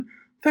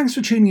Thanks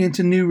for tuning in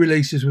to New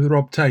Releases with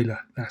Rob Taylor.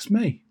 That's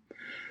me.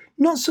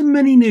 Not so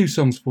many new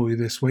songs for you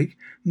this week,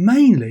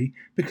 mainly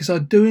because I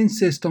do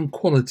insist on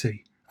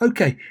quality.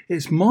 Okay,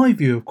 it's my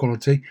view of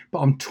quality, but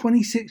I'm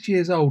 26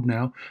 years old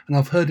now and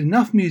I've heard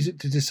enough music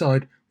to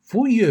decide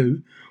for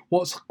you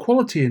what's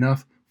quality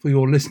enough for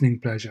your listening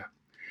pleasure.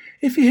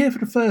 If you're here for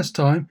the first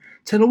time,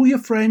 tell all your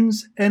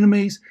friends,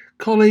 enemies,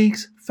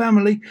 colleagues,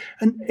 family,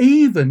 and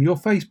even your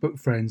Facebook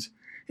friends.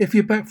 If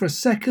you're back for a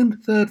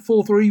second, third,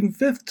 fourth, or even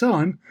fifth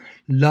time,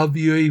 love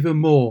you even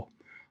more.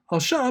 I'll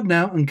shut up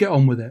now and get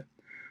on with it.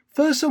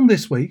 First song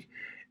this week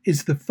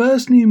is the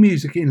first new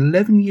music in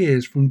 11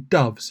 years from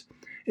Doves.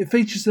 It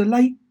features the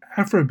late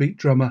Afrobeat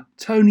drummer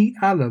Tony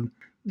Allen.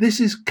 This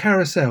is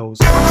Carousels.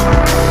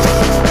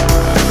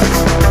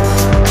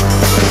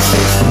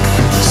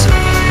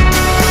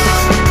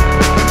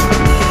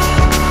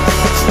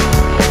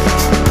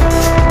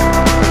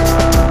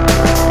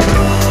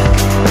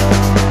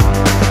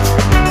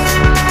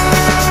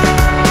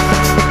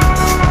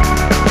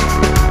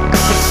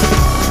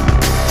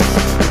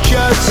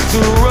 The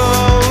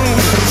wrong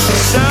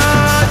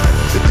side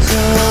of the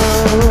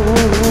town.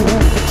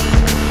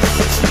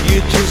 You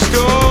just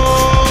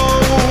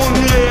don't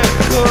let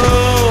go.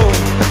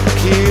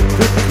 Keep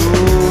it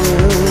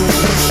going.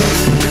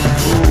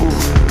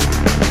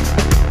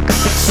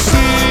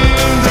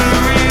 Seeing the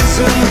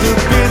reason, the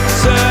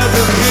bitter,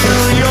 the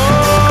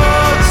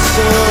period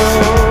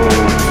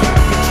song.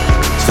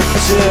 So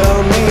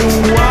tell me,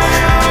 why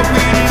are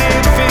we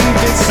living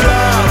this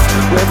life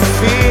where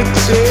fear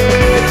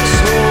takes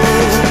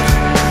hold?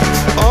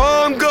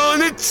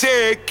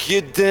 Take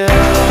you down.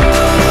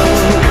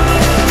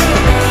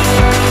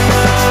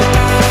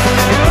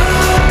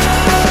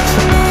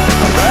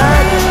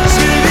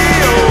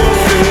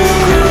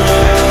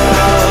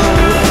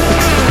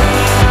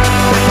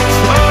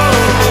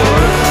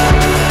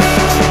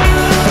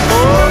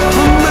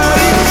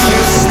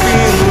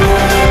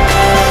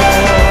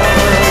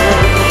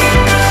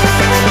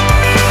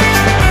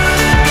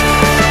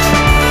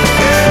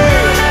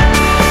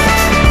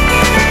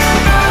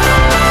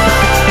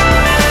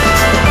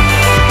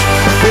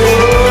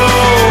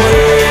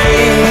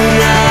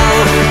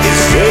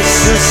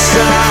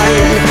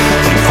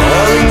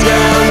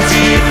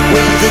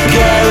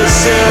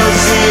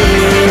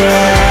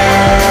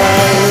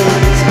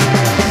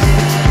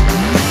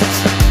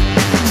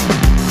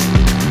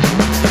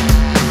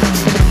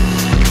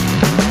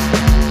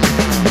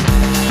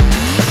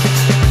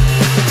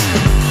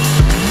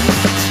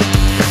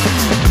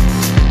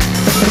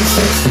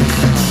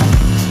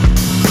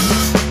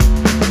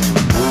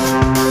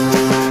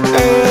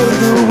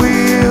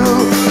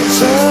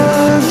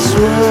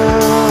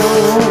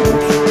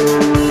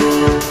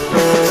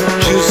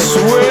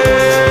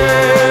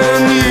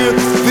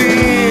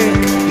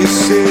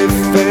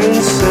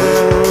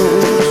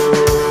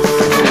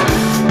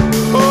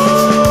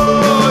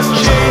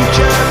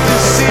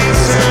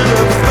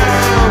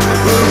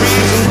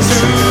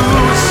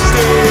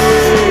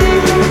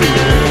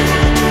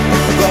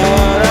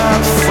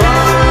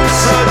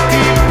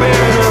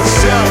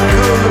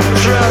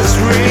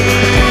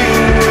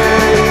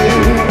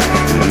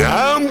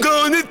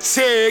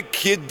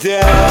 You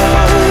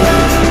down.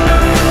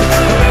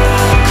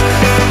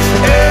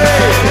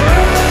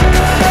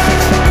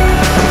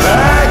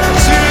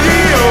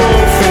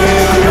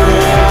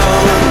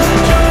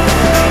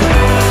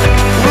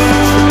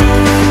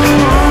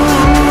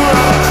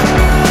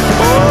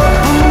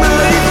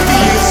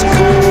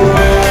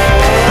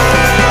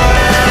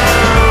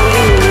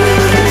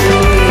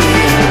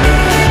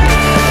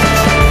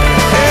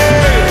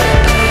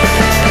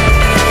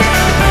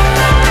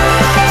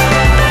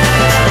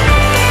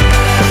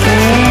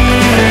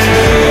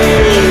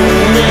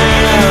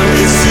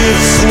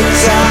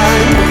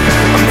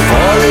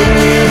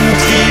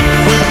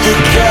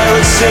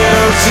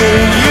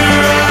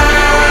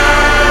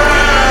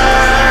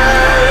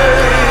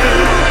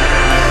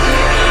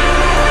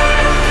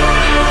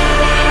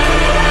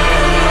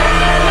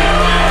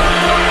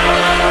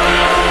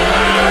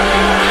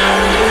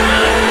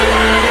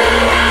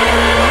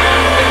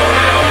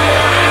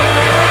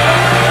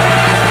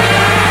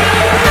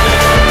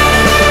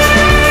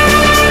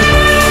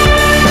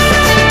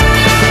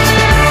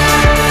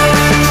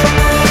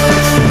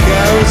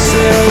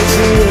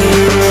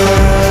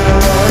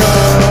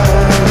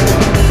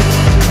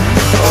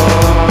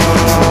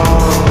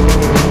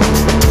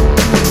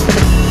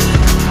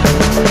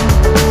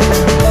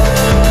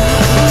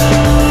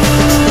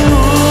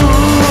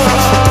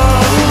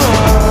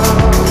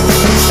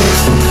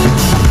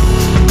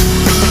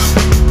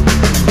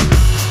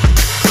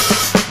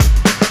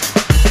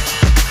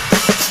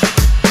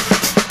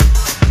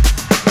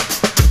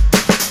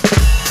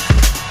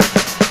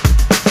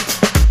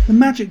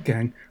 Magic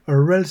Gang are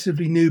a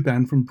relatively new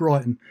band from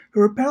Brighton who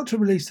are about to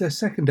release their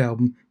second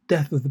album,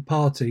 Death of the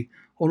Party,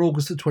 on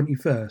August the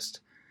 21st.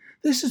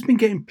 This has been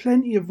getting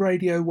plenty of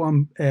Radio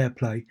 1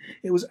 airplay.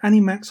 It was Annie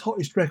Mac's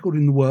hottest record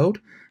in the world,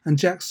 and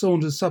Jack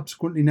Saunders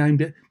subsequently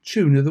named it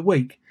Tune of the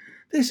Week.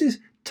 This is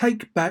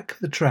Take Back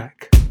the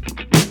Track.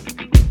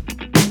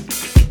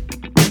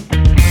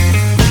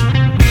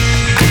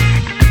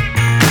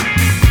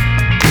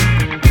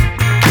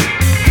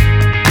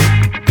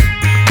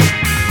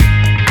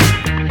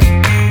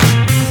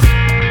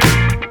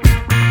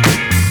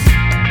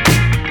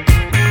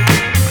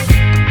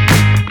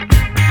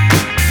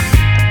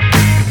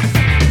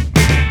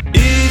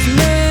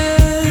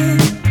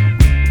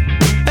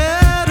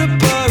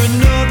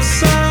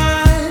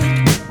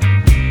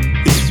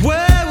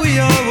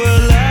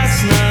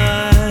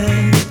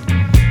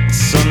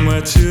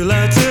 we're too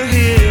loud to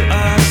hear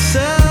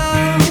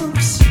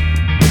ourselves.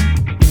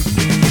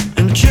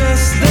 And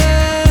just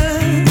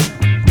then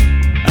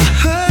I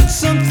heard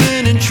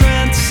something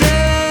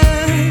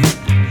entrancing.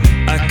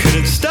 I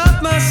couldn't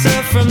stop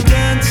myself from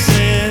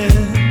dancing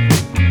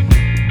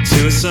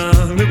to a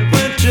song that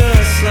went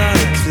just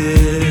like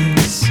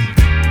this.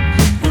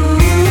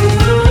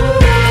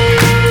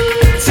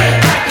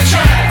 Take back the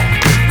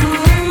track.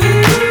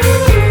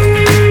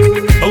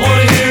 I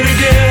wanna hear it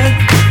again.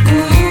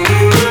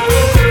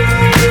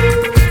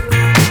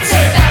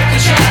 Take back the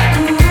track.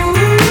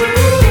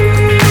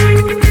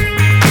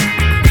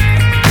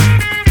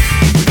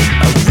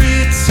 I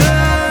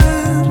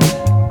returned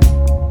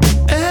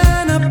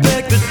and I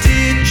begged the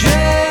DJ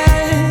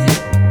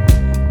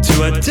to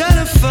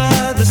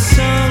identify the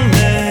song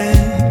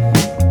name.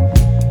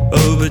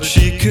 Oh, but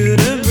she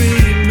couldn't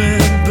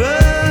remember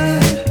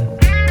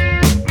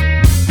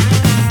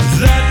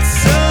that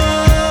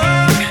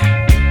song.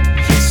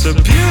 So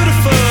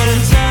beautiful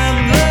and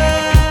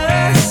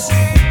timeless.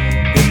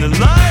 In the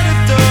light of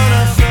dawn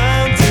I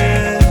found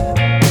it.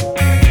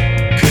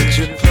 Could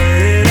you play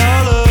it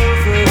all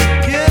over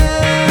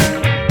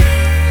again?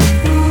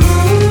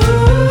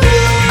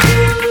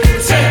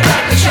 Take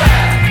back the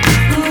track.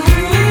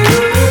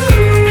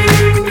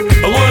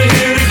 I wanna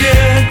hear it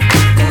again.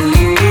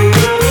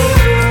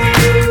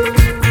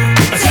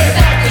 Take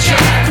back the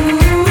track.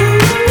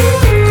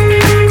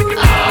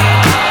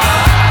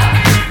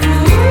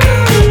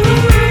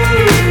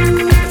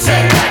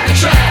 Take back the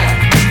track.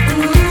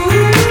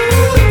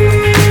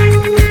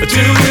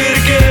 Do it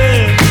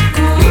again.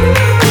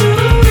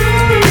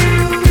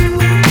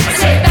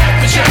 Take back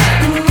the track.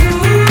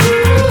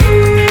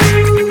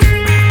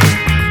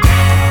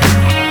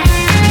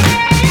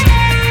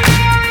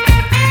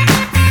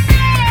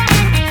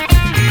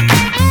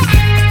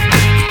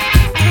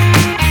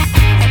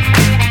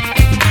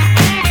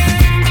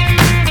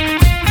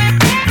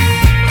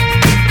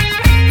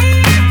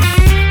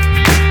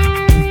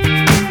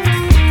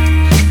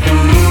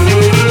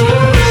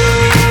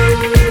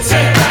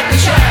 Take back the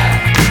track.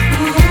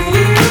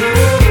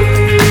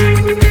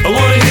 I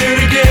wanna hear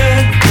it again.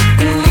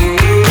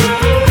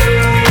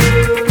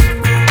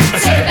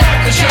 Take back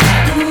the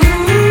track.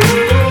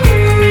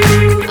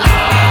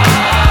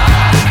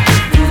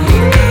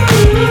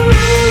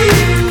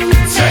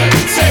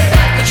 Take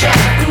back the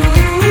track.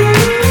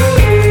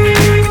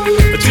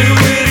 Do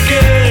it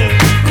again.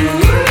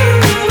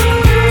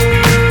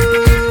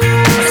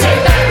 Take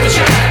back the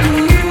track.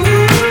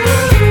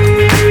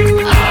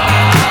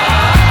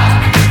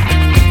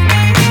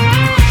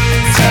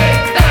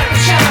 Take back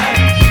the track.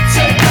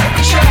 Take back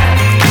the track.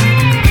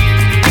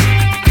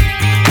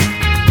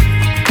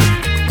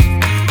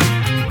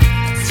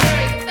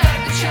 Take back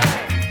the track.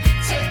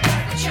 Take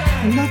back the track.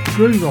 I loved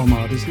Groove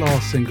Armada's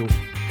last single,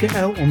 Get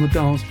Out on the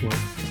Dance Floor,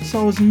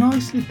 so I was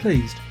nicely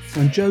pleased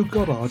when Joe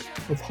Goddard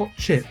of Hot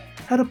Chip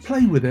had a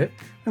play with it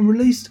and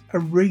released a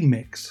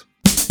remix.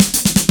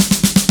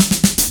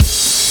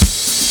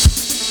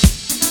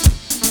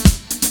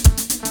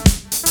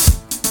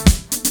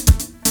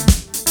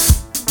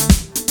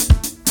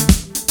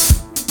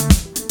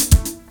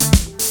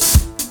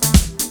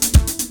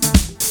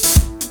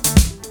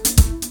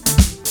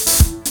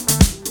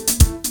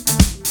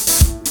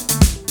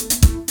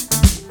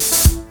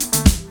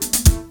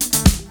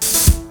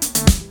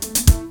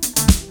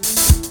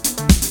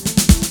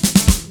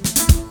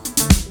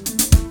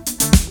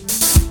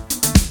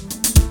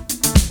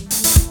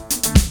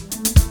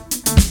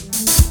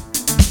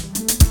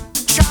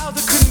 Child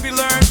that couldn't be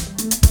learned,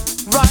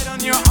 right on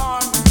your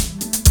arm.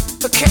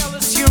 A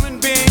careless human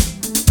being,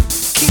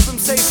 keep him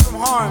safe from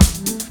harm.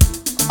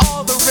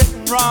 All the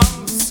written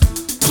wrongs,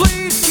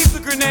 please keep the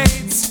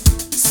grenades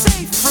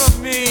safe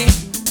from me.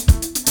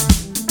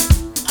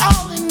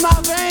 All in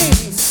my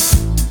veins,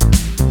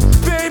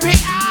 baby,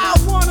 I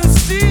wanna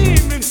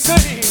seem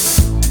insane.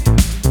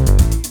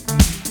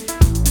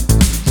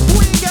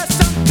 We got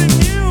something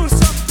new,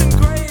 something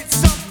great,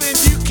 something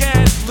you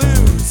can't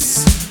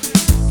lose.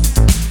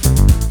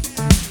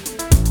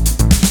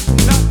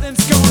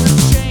 Nothing's gonna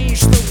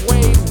change the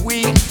way we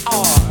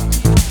are.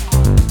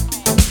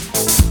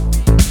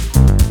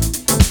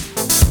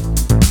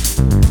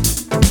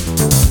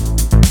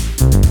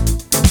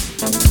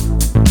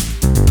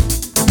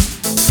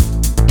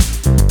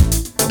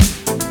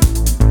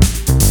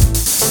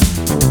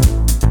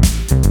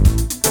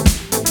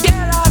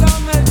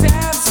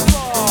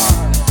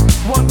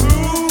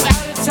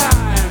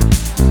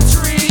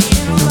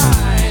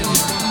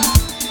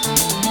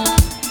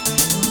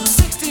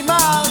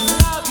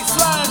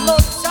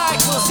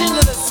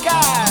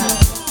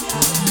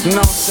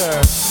 No,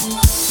 sir.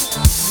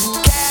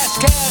 Cash,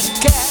 cash,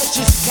 cash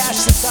is cash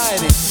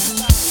society.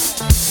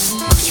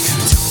 What you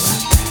gonna do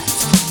about that?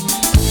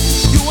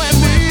 You and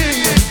me.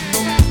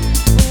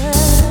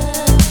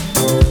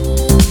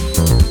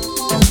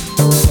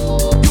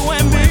 You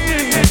and me.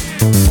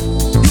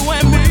 You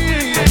and me.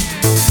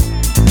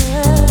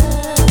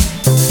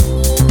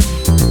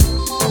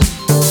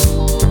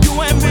 You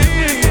and me.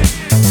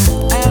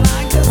 And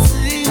I can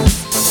see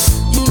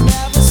you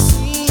never see.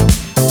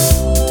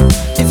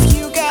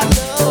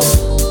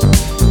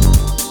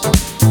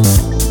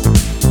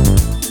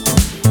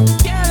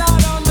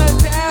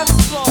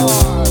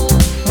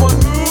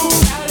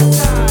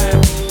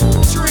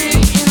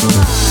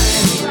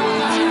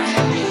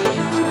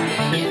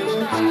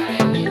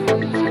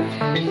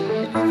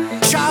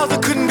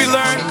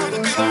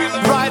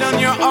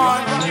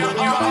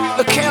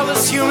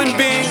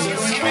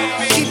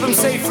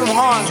 safe from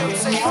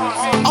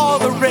harm. All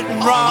the written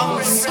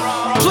wrongs.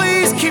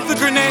 Please keep the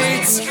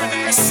grenades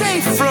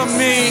safe from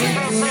me.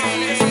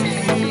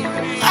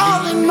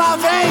 All in my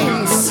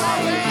veins.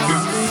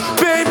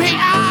 Baby,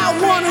 I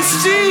wanna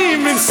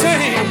steam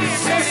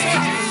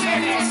insane.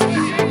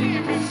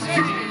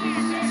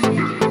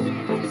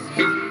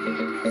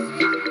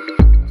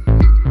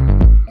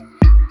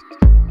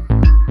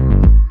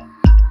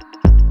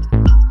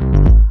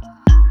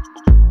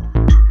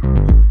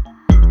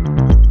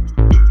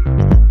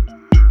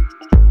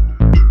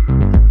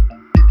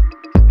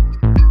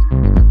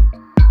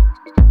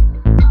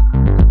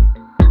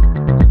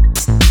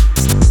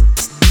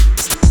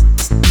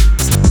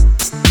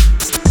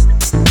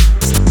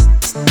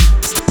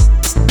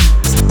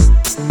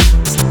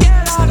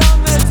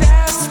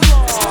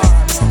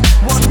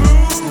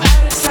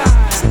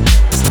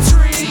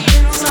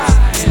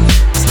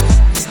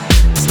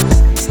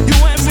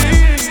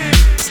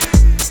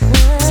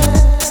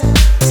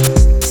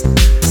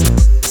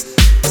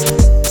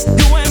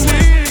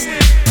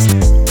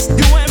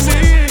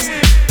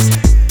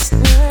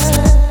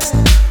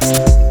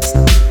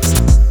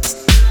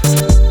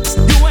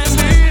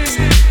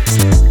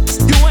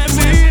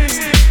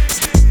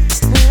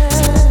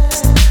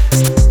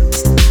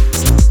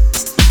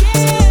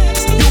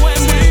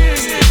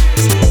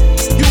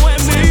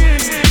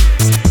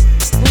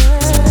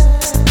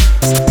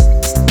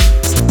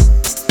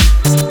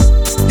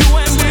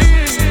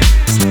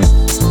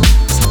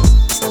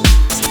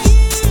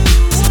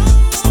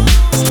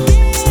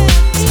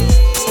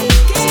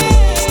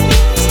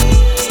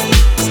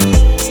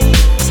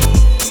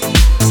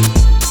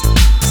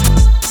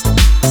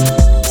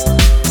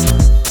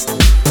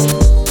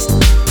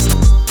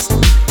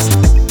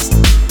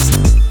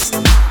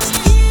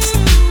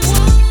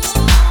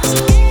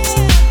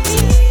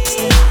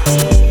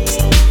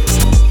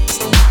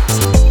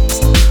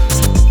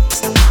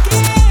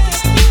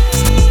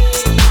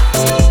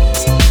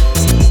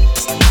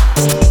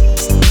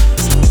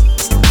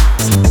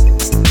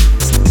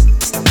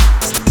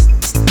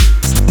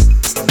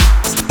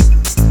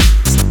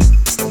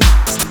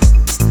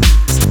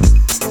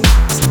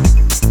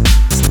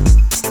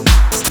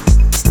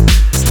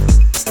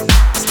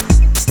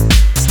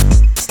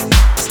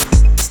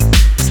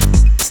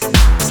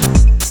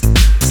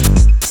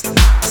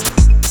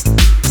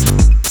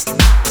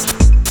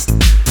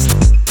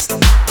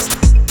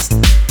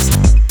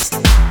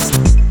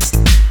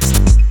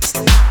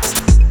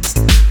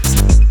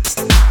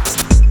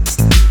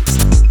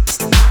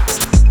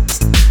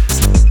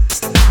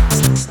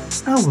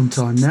 Album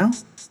time now.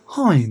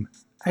 Haim,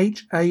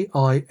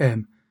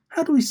 H-A-I-M.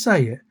 How do we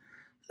say it?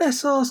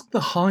 Let's ask the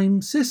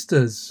Haim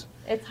sisters.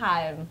 It's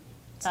Haim.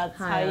 That's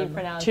how you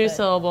pronounce it. 2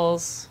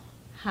 syllables.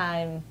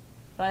 Haim.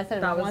 But I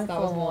said That one was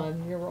syllable.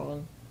 one. You're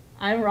wrong.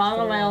 I'm wrong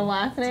on my own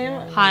last name?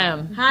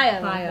 Haim.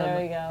 Haim. Haim.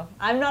 There we go.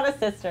 I'm not a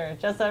sister,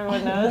 just so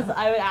everyone knows.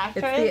 I'm an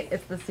actress.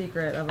 It's the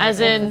secret of As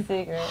it. in the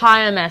secret.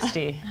 Haim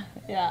Esti.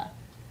 Yeah.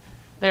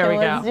 There So we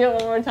let's go. do it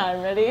one more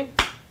time. Ready?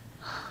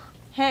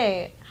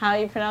 Hey, how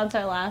you pronounce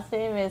our last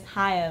name is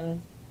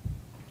Haim.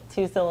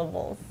 2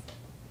 syllables.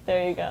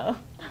 There you go.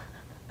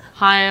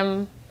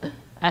 Haim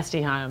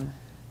Esti Haim.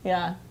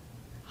 Yeah.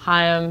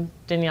 Haim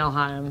Danielle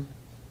Haim.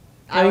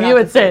 I Oh, would you have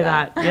would to say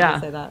that. that. I would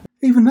Yeah. say that.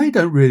 Even they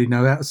don't really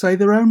know how to say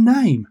their own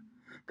name.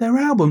 Their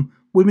album,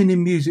 Women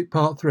in Music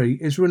Part 3,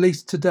 is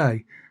released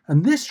today,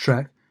 and this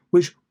track,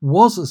 which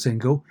was a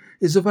single,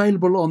 is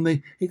available on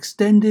the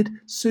extended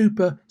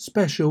super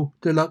special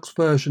deluxe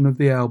version of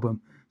the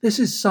album. This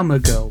is Summer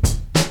Girl.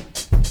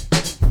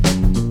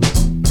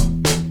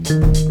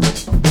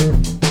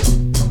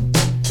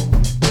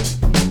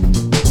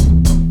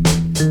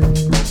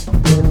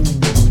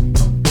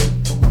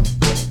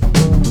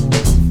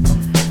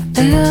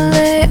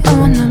 LA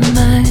on my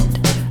mind,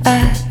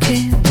 I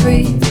can't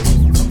breathe.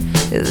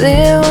 You're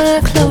there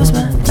when I close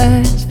my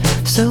eyes,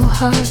 so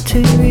hard to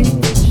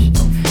reach.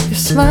 Your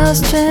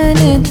smiles turn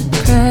into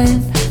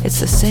crying, it's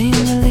the same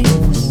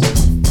release.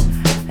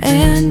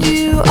 And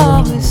you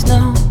always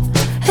know,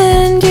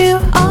 and you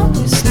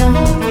always know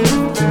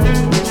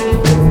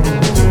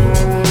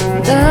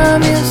that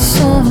I'm your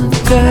summer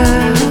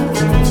girl.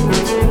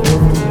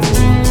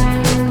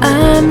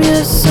 I'm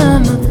your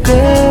summer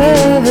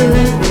girl.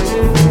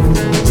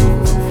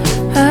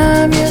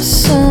 I'm your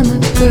summer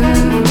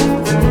girl.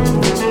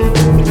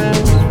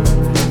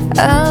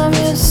 I'm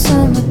your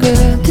summer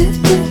girl.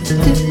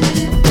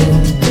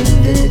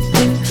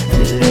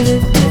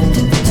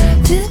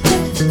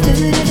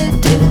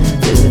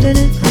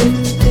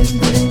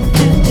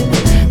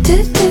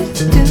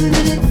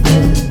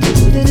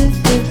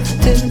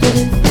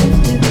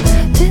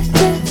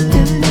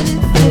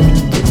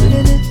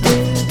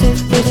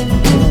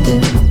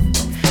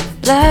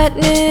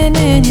 Lightning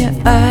in your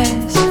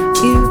eyes,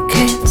 you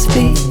can't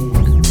speak.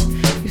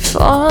 You're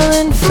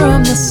falling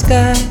from the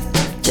sky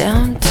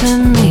down to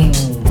me.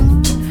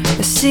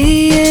 I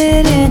see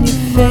it in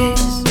your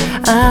face,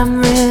 I'm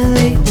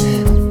relief.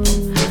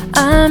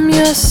 I'm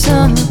your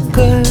summer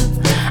girl,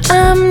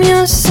 I'm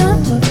your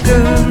summer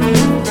girl.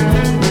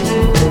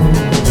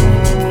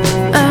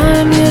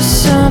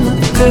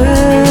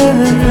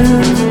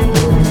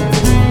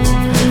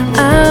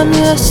 I'm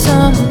your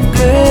summer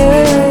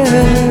girl.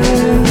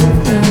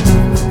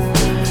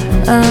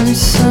 I'm your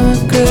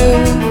summer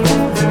girl.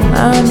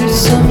 I'm your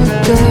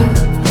summer girl.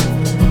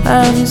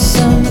 I'm your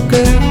summer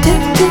girl.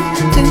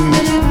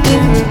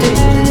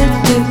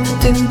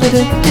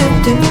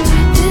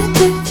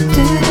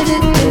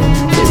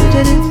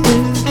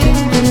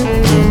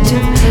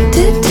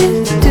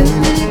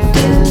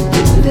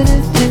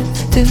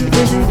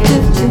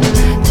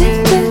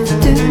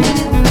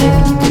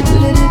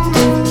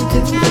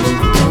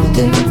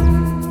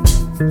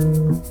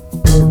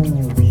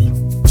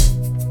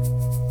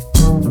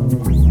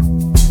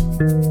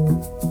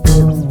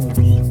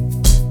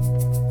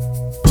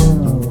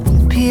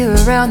 Peer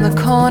around the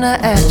corner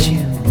at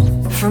you.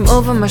 From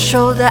over my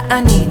shoulder,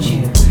 I need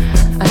you.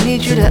 I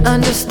need you to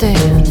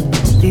understand.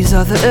 These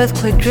are the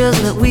earthquake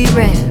drills that we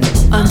ran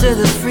under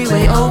the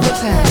freeway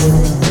overpass.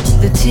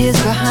 The tears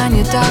behind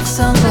your dark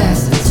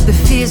sunglasses, the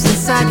fears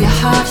inside your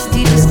heart's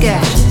deepest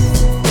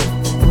gashes.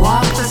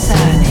 Walk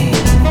beside me,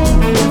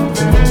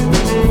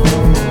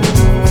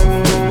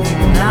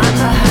 not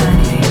behind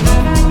me.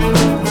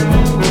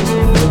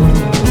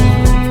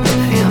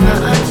 Feel my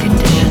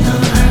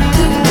unconditional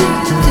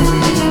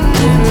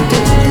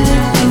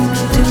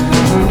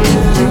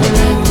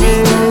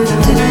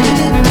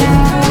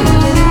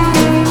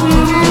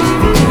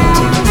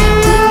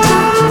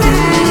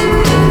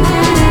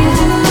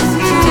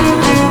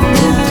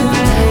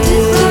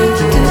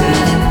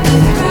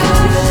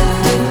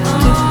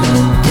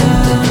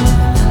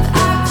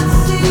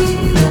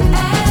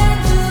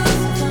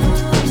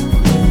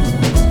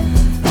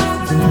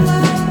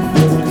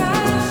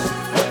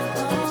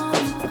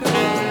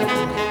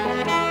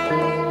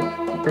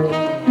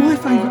My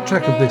favourite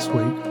track of this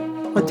week,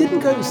 I didn't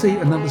go to see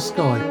Another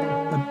Sky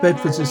at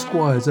Bedford's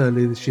Esquires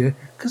earlier this year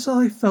because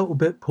I felt a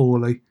bit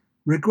poorly.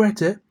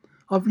 Regret it.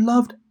 I've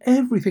loved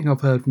everything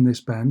I've heard from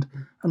this band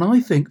and I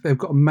think they've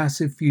got a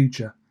massive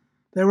future.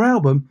 Their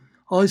album,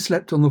 I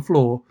Slept on the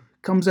Floor,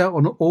 comes out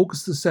on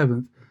August the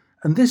 7th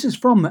and this is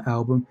from the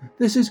album.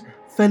 This is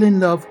Fell in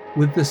Love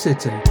with the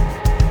City.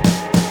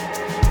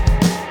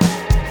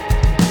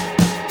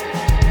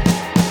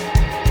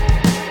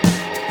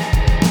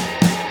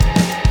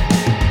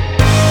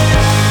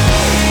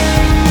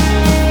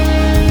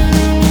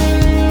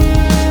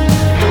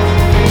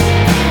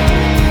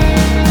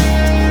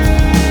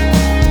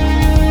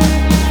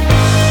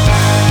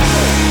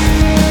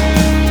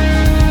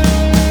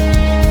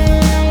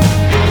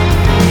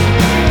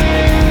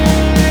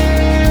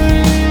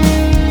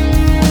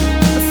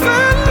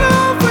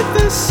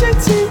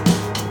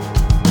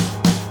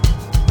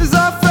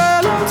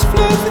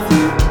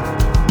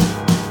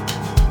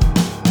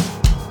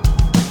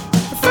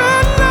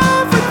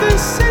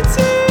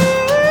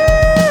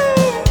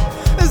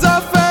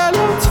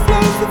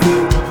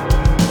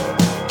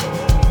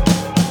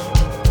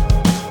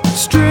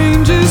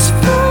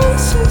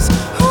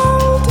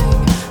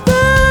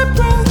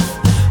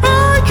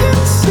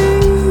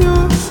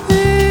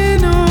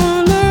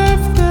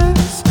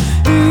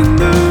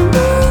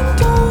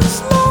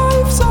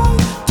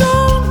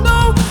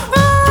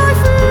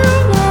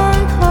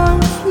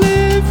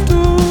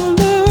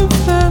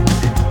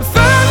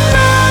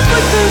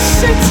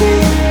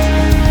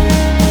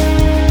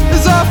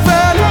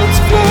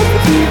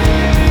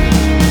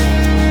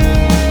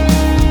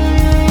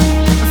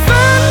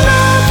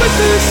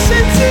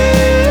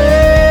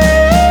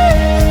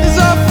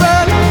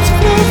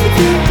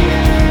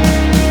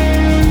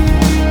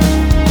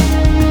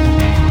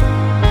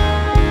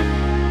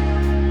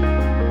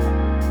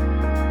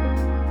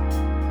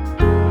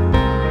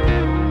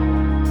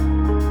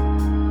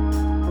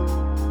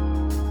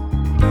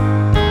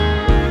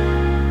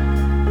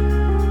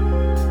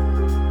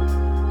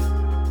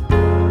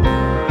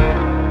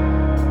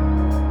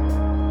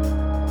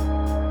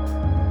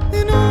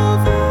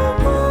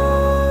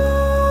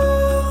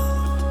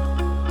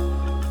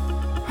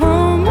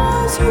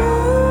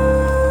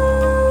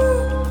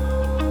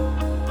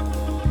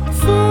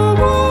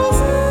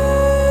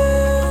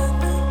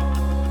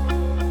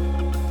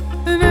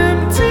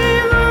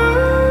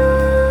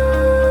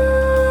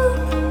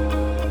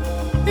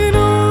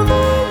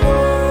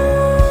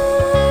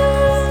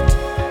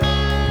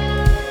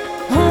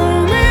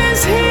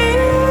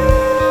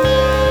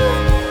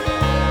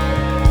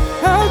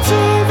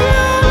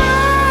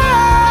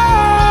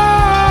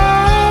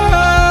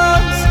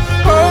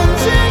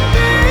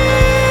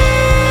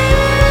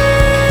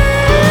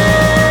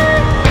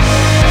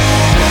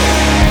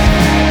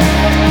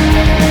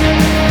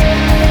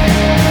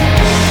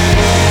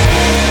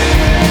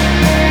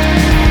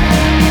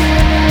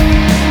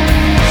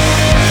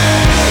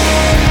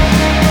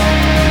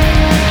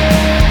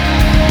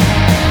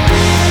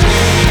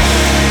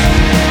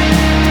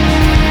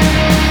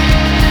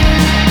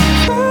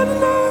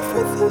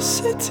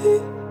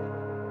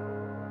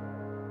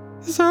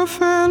 I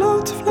fell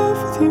out of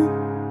love with you.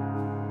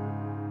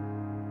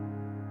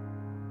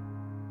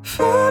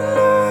 Fell in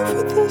love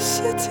with the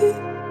city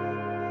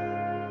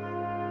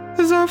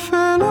as I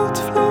fell out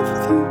of love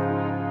with you.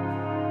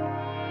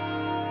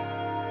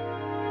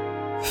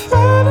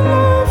 Fell in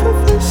love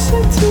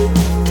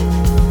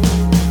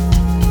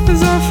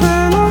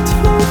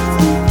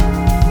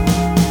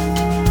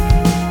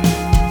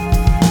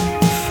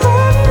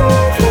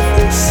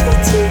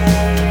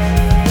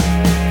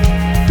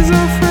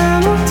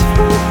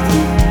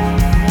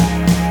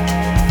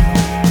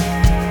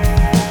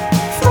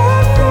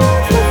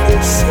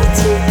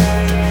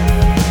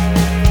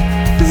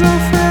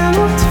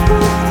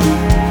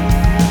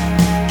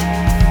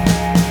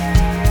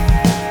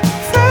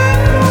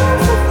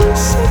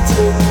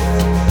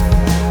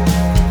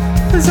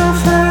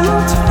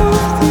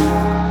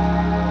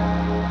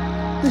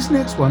This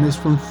next one is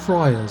from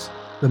Friars,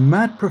 the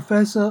mad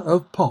professor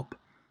of pop.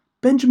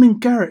 Benjamin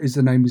Garrett is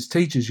the name his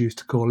teachers used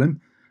to call him,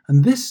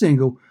 and this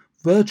single,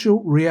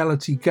 Virtual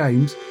Reality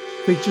Games,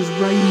 features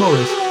Ray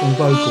Morris on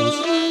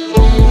vocals.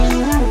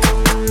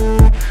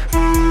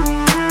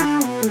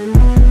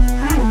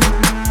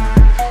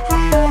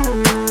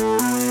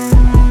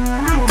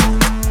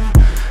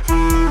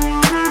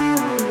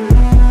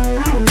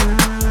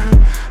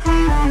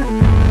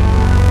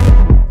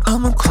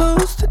 I'ma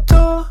close the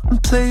door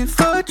and play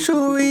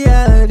virtual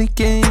reality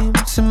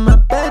games in my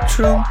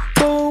bedroom.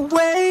 Go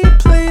away,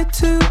 play it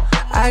too.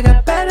 I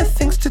got better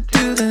things to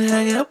do than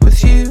hang out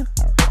with you.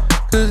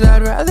 Cause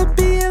I'd rather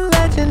be a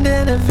legend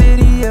in a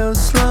video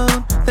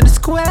slum than a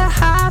square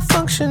high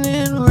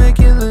functioning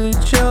regular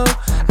Joe.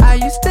 I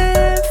used to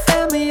have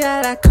family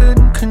that I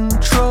couldn't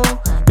control.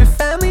 Your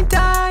family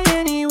die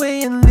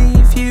anyway and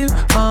leave you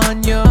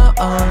on your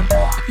own.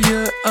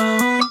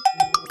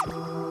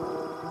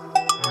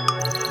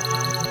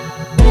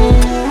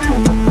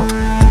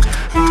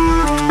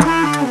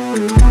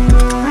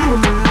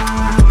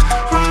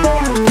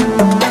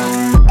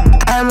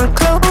 I'ma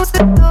close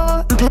the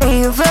door and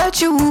play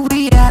virtual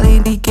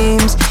reality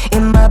games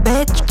in my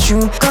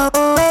bedroom. Go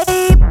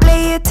away,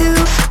 play it too.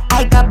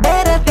 I got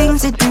better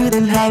things to do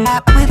than hang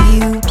out with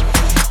you.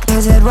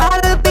 Cause I'd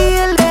rather be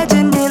a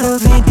legend in a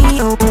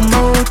video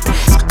mode.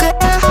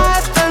 Square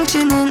high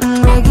functioning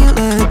and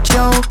regular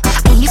joke.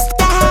 I used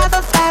to have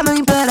a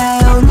family but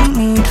I only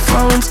need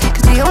phones.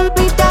 Cause they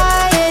only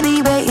die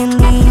anyway and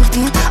leave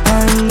you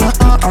on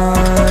your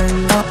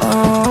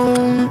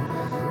own.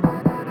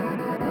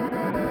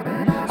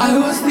 I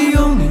was the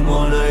only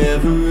one I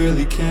ever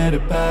really cared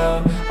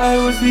about. I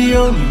was the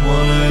only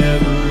one I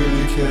ever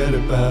really cared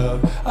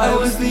about. I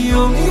was the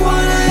only one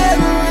I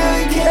ever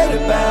really cared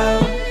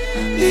about.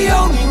 The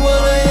only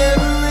one I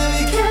ever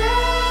really cared.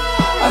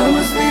 I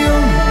was the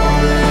only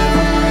one I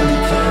ever really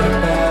cared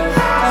about.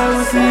 I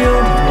was the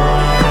only one I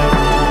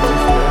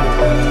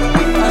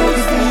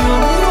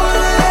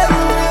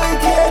ever really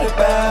cared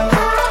about. I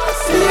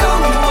was the only one I ever really cared about. The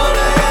only one I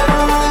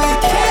ever really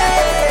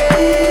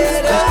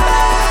cared about.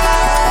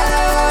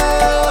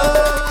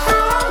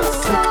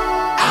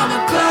 I'ma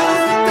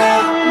close the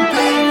door and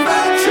play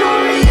virtual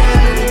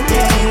reality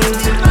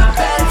games in my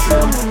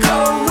bedroom. Go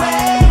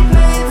away,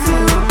 play it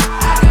too. I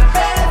got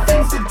better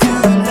things to do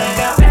than hang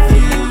out with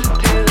you.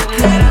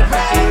 And I'd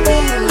rather be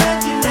a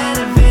legend than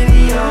a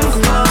video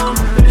phone.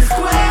 But a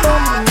square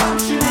high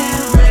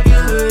functioning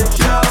regular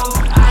Joe.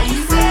 I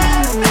used to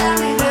have a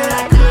family that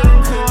I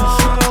couldn't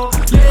control.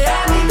 You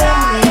let me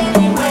die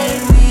anyway,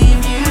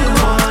 leave you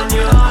on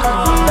your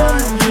own.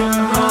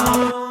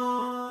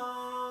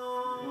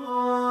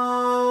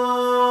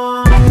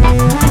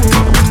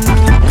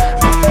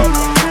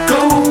 Go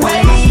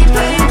away,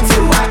 play it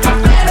too. I got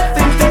better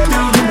things to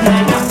do than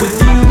hang out with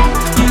you.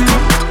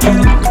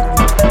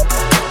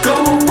 Go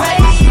away,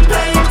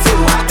 play it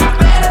too. I got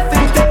better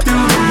things to do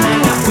than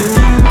hang out with you.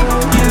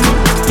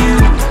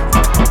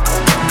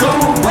 Go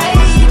away,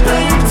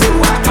 play it too.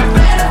 I got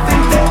better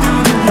things to do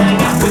than hang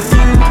out with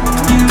you.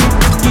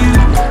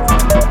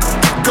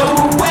 Go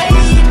away,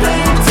 play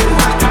it too.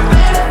 I got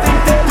better things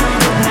to do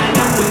than hang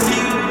out with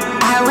you.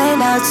 I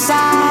went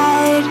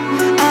outside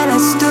and I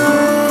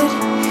stood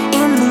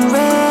in the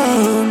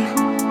rain.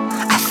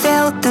 I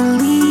felt the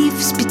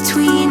leaves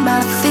between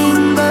my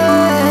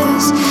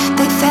fingers.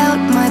 They felt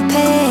my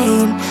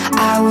pain.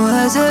 I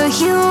was a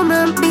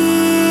human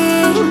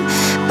being,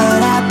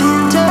 but I've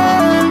been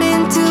turned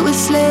into a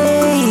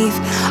slave.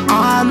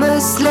 I'm a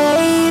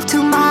slave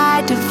to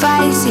my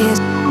devices.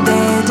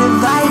 They're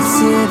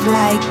divisive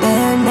like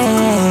their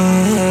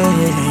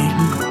name.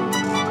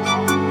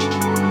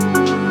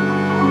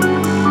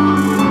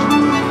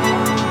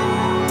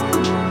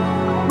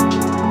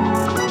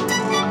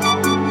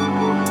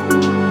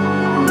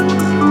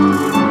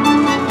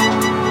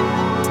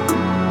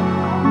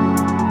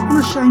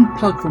 Unashamed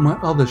plug for my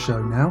other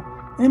show now,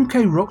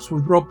 MK Rocks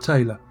with Rob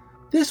Taylor.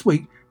 This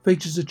week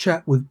features a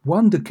chat with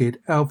Wonder Kid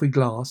Alfie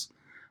Glass,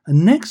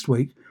 and next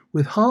week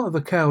with Heart of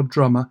a Cow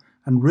drummer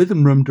and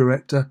Rhythm Room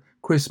director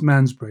Chris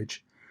Mansbridge.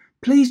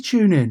 Please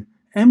tune in,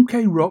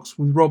 MK Rocks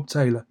with Rob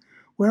Taylor,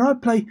 where I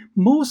play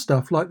more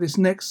stuff like this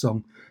next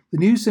song, the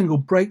new single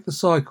Break the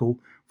Cycle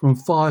from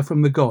Fire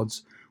from the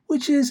Gods,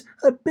 which is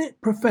a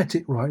bit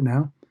prophetic right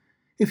now.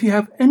 If you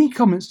have any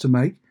comments to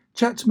make,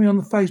 chat to me on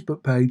the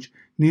Facebook page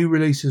New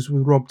Releases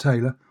with Rob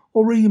Taylor,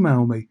 or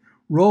email me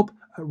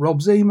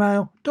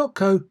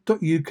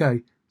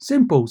rob@robsemail.co.uk.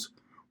 Simples,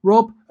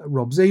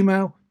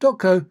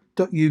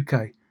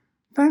 rob@robsemail.co.uk.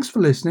 Thanks for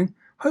listening.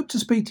 Hope to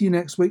speak to you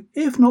next week,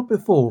 if not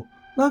before.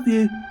 Love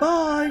you.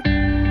 Bye.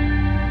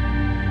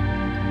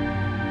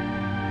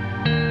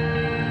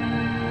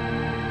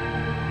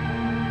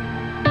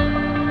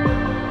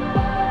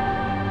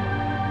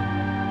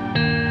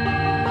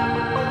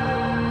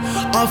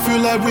 I feel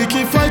like we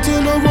keep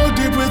fighting a war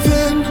deep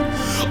within,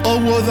 a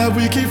war that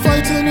we keep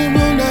fighting and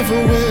we'll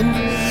never win.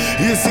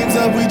 It seems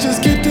that we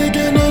just keep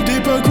digging a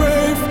deeper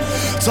grave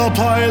to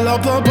pile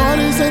up the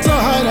bodies and to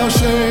hide our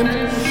shame.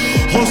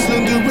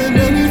 Hustling, doing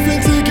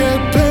anything to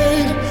get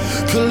paid.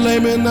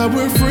 claiming that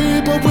we're free,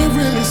 but we're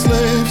really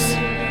slaves.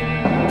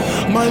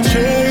 Mind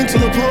chained to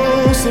the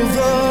pulse of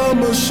the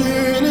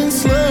machine,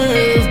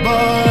 enslaved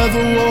by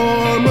the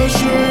war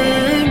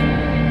machine.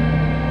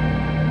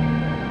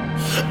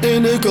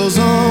 And it goes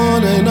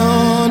on and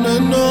on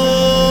and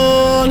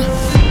on.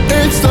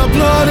 It's the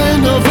blood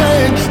in your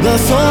vein, the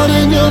thought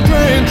in your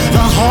brain,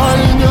 the heart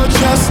in your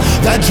chest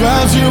that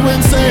drives you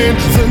insane.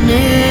 The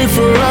need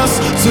for us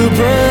to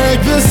break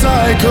the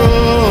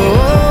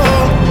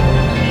cycle.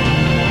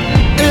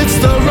 It's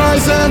the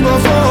rise and the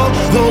fall,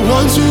 the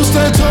ones who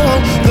stand tall,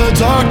 the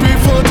dark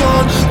before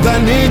dawn that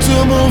need to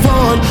move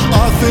on.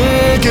 I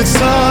think it's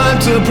time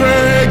to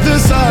break the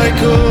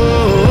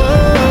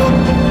cycle.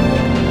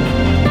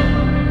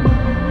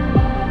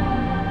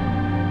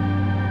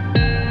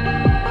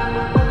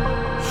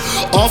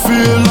 I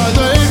feel like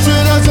the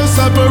hatred has just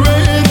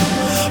separated.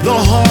 The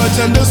heart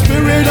and the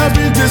spirit have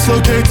been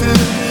dislocated.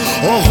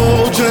 A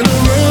whole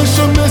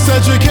generation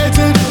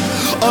miseducated.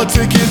 A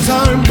ticking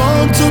time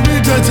bomb to be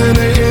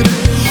detonated.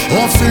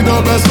 I've seen the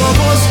best of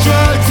us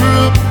drag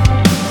through.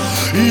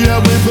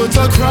 Yeah, we put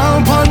a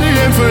crown upon the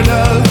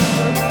infidel.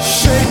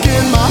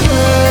 Shaking my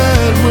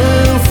head,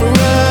 will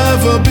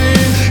forever be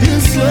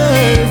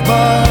enslaved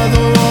by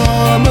the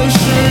war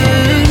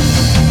machine.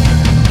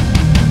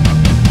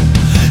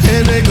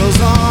 And it goes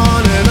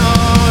on and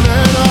on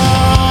and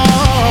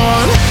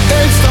on.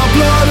 It's the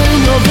blood in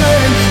your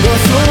vein, the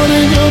thought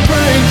in your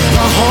brain,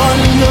 the heart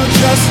in your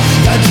chest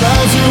that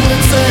drives you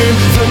insane.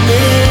 The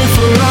need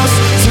for us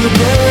to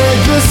break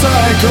the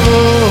cycle.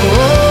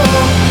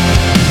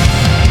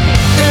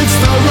 It's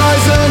the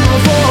rise and the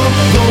fall,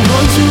 the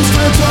ones who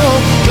stand tall,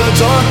 the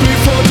dark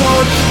before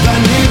dawn that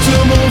need to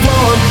move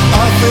on.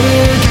 I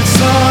think it's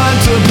time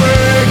to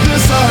break the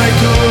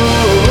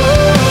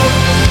cycle.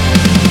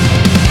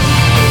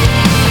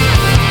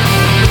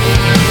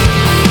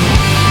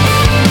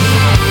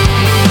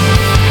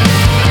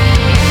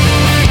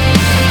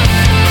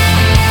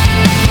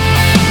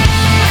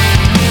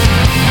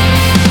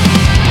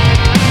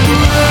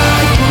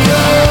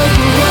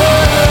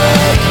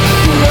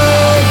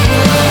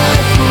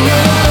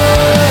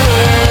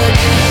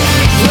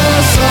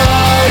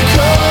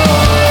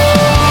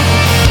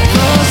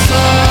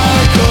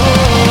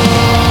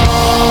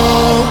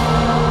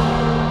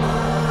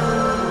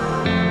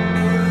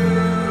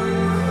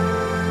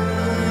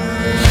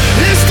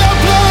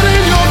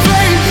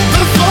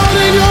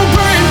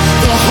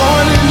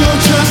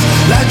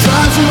 That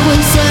drives you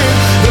insane.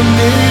 The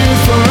need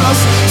for us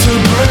to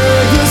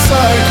break the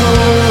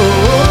cycle.